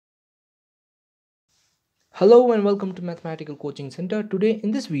Hello and welcome to Mathematical Coaching Center. Today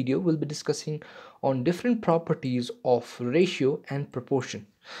in this video we'll be discussing on different properties of ratio and proportion.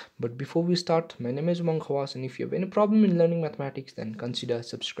 But before we start, my name is Umang Khawas, and if you have any problem in learning mathematics, then consider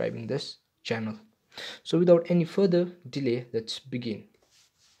subscribing this channel. So without any further delay, let's begin.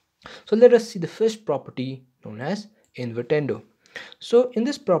 So let us see the first property known as invertendo. So in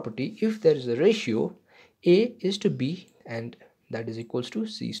this property, if there is a ratio A is to B and that is equals to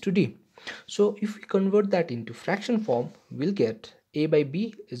C is to D. So if we convert that into fraction form, we'll get A by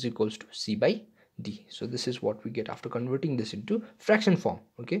B is equals to C by D. So this is what we get after converting this into fraction form.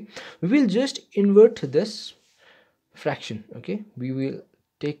 Okay, we will just invert this fraction. Okay, we will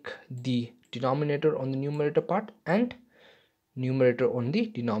take the denominator on the numerator part and numerator on the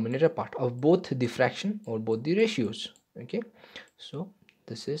denominator part of both the fraction or both the ratios. Okay, so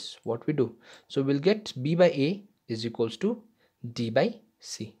this is what we do. So we'll get B by A is equals to D by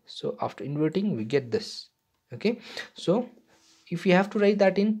C. So after inverting we get this. Okay, so if we have to write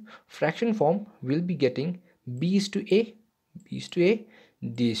that in fraction form, we'll be getting B is to A, B is to A,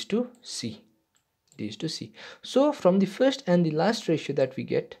 D is to C, D is to C. So from the first and the last ratio that we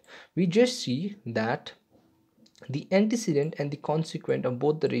get, we just see that the antecedent and the consequent of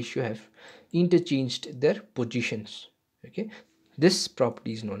both the ratio have interchanged their positions. Okay, this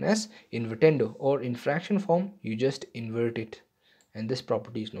property is known as invertendo, or in fraction form you just invert it, and this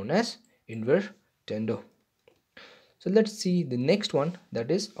property is known as invertendo. So let's see the next one,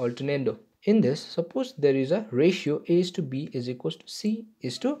 that is alternando. In this, suppose there is a ratio A is to B is equals to C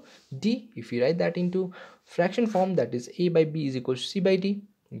is to D. If we write that into fraction form, that is A by B is equals to C by D.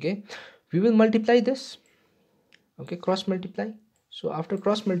 Okay, we will multiply this. Okay, cross multiply. So after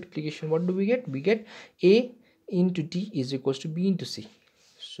cross multiplication, what do we get? We get A into D is equals to B into C.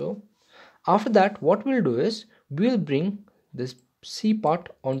 So after that, what we'll do is we'll bring this C part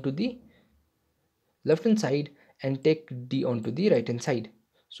onto the left hand side and take D onto the right hand side.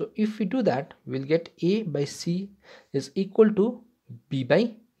 So if we do that, we'll get A by C is equal to B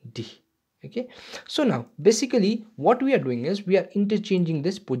by D. Okay, so now basically what we are doing is we are interchanging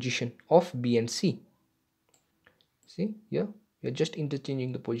this position of B and C. See here, we are just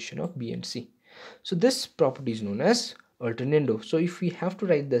interchanging the position of B and C. So this property is known as alternando. So if we have to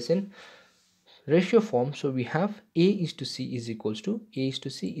write this in ratio form, so we have A is to C is equals to A is to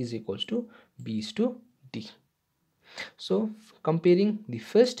C is equals to B is to D. So comparing the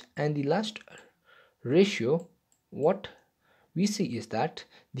first and the last ratio, what we see is that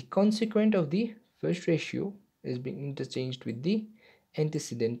the consequent of the first ratio is being interchanged with the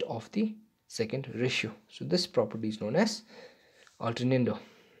antecedent of the second ratio. So this property is known as alternando.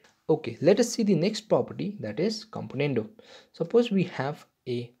 Okay, let us see the next property, that is componendo. Suppose we have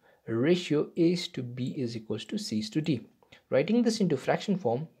a ratio A is to B is equals to C is to D. Writing this into fraction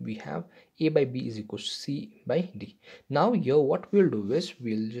form, we have A by B is equals to C by D. Now here what we'll do is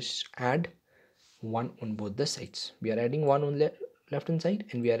we'll just add 1 on both the sides. We are adding 1 on left hand side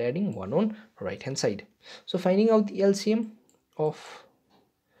and we are adding 1 on right hand side. So finding out the LCM of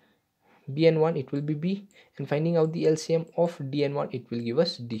B and 1, it will be B, and finding out the LCM of D and 1, it will give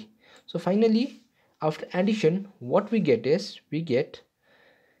us D. So finally, after addition, what we get is we get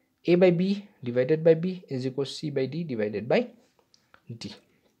A by B divided by B is equal to C by D divided by D.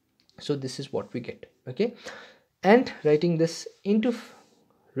 So this is what we get. Okay, and writing this into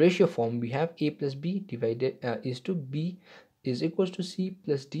ratio form, we have A plus B divided is to B is equals to C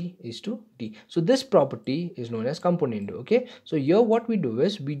plus D is to D. So this property is known as componendo. Okay, so here what we do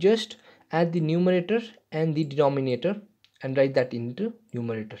is we just add the numerator and the denominator and write that into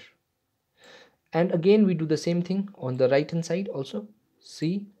numerator, and again we do the same thing on the right hand side also.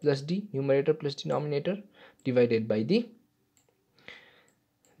 C plus D, numerator plus denominator, divided by D,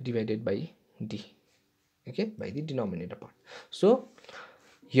 okay, by the denominator part. So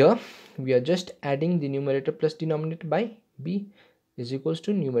here we are just adding the numerator plus denominator by B is equals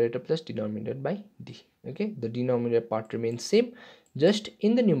to numerator plus denominator by D. Okay, the denominator part remains same, just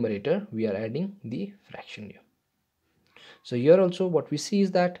in the numerator we are adding the fraction here. So here also what we see is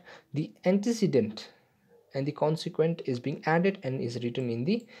that the antecedent and the consequent is being added and is written in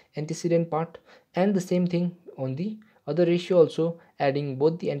the antecedent part, and the same thing on the other ratio also, adding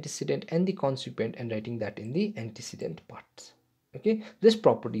both the antecedent and the consequent and writing that in the antecedent parts. Okay, this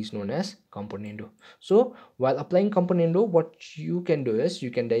property is known as componendo. So while applying componendo, what you can do is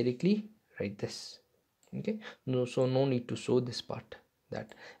you can directly write this. Okay, so no need to show this part,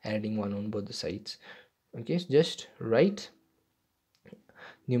 that adding 1 on both the sides. Okay, just write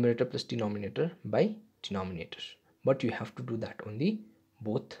numerator plus denominator by denominator, but you have to do that on the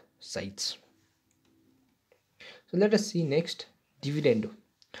both sides. So let us see next dividendo.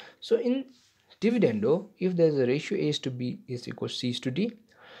 So in dividendo, if there is a ratio a is to b is equals to c is to d,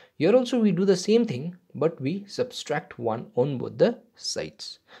 here also we do the same thing, but we subtract 1 on both the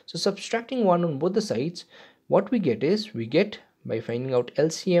sides. So subtracting 1 on both the sides, what we get is, we get by finding out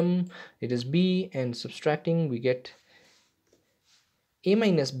LCM, it is b, and subtracting we get a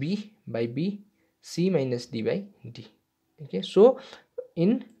minus b by b, c minus d by d. Okay, so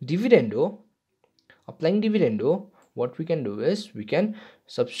in dividendo, applying dividendo, what we can do is we can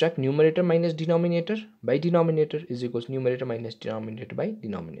subtract numerator minus denominator by denominator is equals to numerator minus denominator by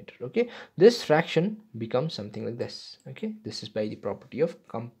denominator. Okay, this fraction becomes something like this. Okay, this is by the property of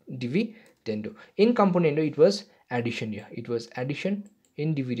dividendo. In componendo it was addition, here it was addition.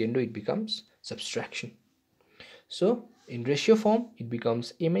 In dividendo it becomes subtraction. So in ratio form it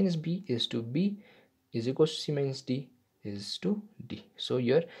becomes a minus b is to b is equals to c minus d is to d. So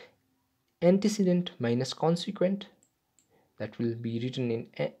here antecedent minus consequent, that will be written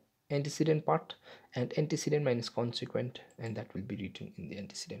in antecedent part, and antecedent minus consequent, and that will be written in the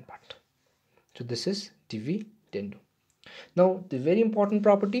antecedent part. So this is dividendo. Now the very important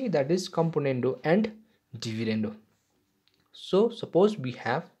property, that is componendo and dividendo. So suppose we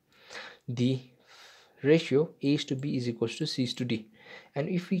have the ratio a is to b is equals to c is to d, and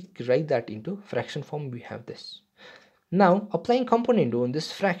if we write that into fraction form, we have this. Now applying componendo on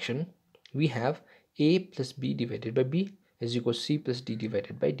this fraction, we have a plus b divided by b is equal to c plus d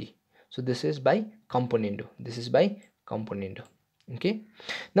divided by d. So this is by componendo. This is by componendo. Okay.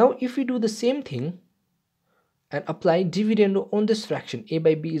 Now if we do the same thing and apply dividendo on this fraction, a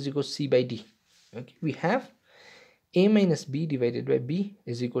by b is equal to c by d. Okay, we have a minus b divided by b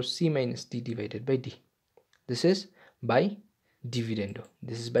is equal to c minus d divided by d. This is by dividendo.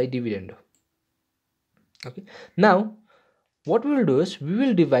 This is by dividendo. Okay. Now what we will do is we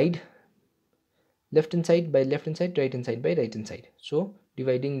will divide left hand side by left hand side, right hand side by right hand side. So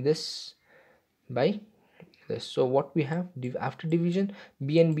dividing this by this. So what we have, after division,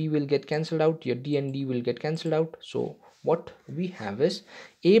 b and b will get cancelled out, your d and d will get cancelled out. So what we have is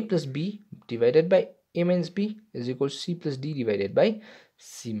a plus b divided by a minus b is equal to c plus d divided by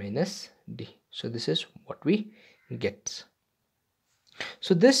c minus d. So this is what we get.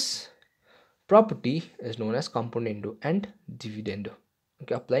 So this property is known as componendo and dividendo.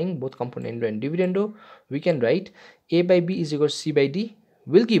 Okay, applying both componendo and dividendo, we can write a by b is equal to c by d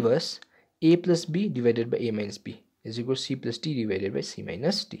will give us a plus b divided by a minus b is equal to c plus d divided by c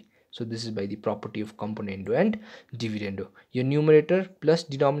minus d. So this is by the property of componendo and dividendo. Your numerator plus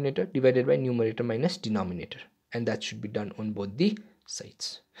denominator divided by numerator minus denominator, and that should be done on both the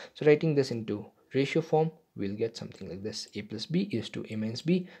sides. So writing this into ratio form, we'll get something like this: a plus b is to a minus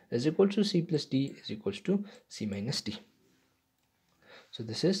b is equal to c plus d is equals to c minus d. So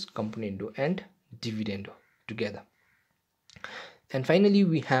this is componendo and dividendo together. And finally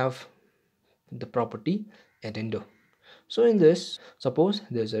we have the property addendo. So in this, suppose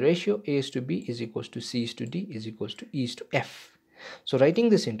there's a ratio a is to b is equals to c is to d is equals to e is to f. So writing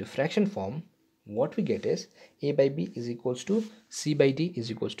this into fraction form, what we get is a by b is equals to c by d is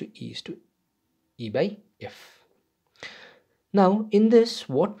equals to e by f. Now in this,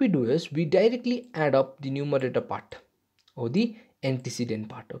 what we do is we directly add up the numerator part or the antecedent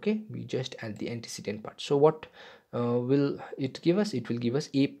part. Okay, we just add the antecedent part. So what will it give us? It will give us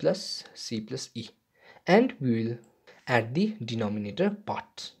a plus c plus e, and we will add the denominator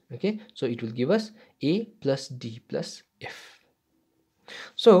part. Okay, so it will give us a plus d plus f.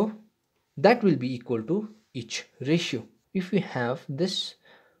 So that will be equal to each ratio. If we have this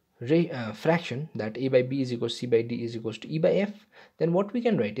fraction, that a by b is equals to c by d is equals to e by f, then what we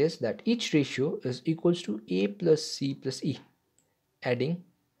can write is that each ratio is equals to a plus c plus e, adding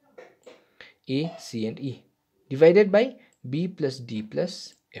a, c and e, divided by b plus d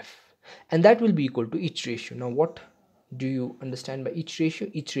plus f, and that will be equal to each ratio. Now what do you understand by each ratio?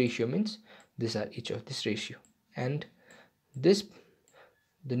 Each ratio means these are each of this ratio, and this,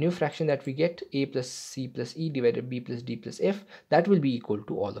 the new fraction that we get, a plus c plus e divided b plus d plus f, that will be equal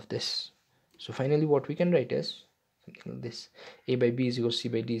to all of this. So finally what we can write is something like this: a by b is equal to c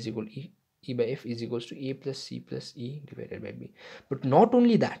by d is equal to e by f is equals to a plus c plus e divided by b. But not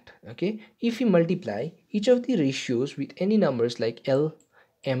only that, okay, if we multiply each of the ratios with any numbers like l,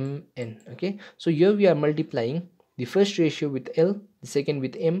 m, n, okay, so here we are multiplying the first ratio with l, the second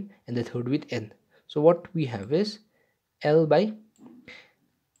with m, and the third with n. So what we have is l by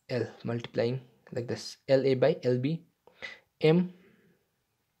l, multiplying like this: la by lb, m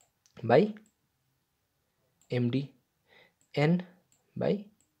by md, n by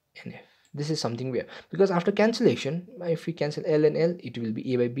nf. This is something where, because after cancellation, if we cancel L and L, it will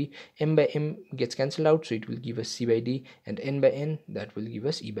be A by B, M by M gets cancelled out, so it will give us C by D, and N by N, that will give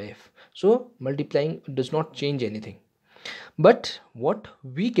us E by F. So multiplying does not change anything. But what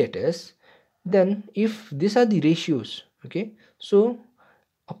we get is, then if these are the ratios, okay, so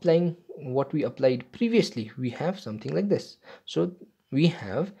applying what we applied previously, we have something like this. So we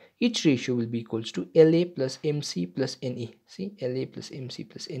have each ratio will be equals to LA plus MC plus NE. See, LA plus MC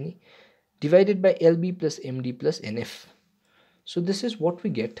plus NE divided by LB plus MD plus NF. So this is what we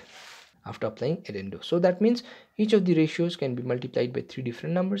get after applying addendo. So that means each of the ratios can be multiplied by three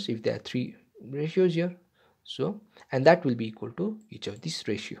different numbers if there are three ratios here. So, and that will be equal to each of these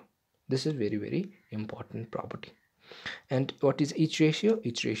ratio. This is very, very important property. And what is each ratio?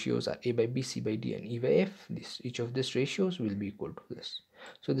 Each ratios are A by B, C by D, and E by F. Each of these ratios will be equal to this.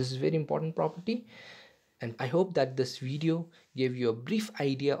 So this is very important property. And I hope that this video gave you a brief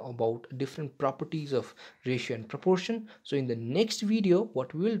idea about different properties of ratio and proportion. So in the next video,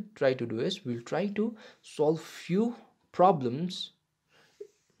 what we will try to do is, we'll try to solve few problems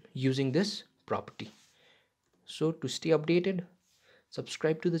using this property. So to stay updated,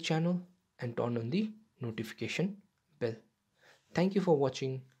 subscribe to the channel and turn on the notification bell. Thank you for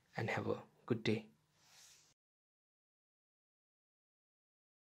watching and have a good day.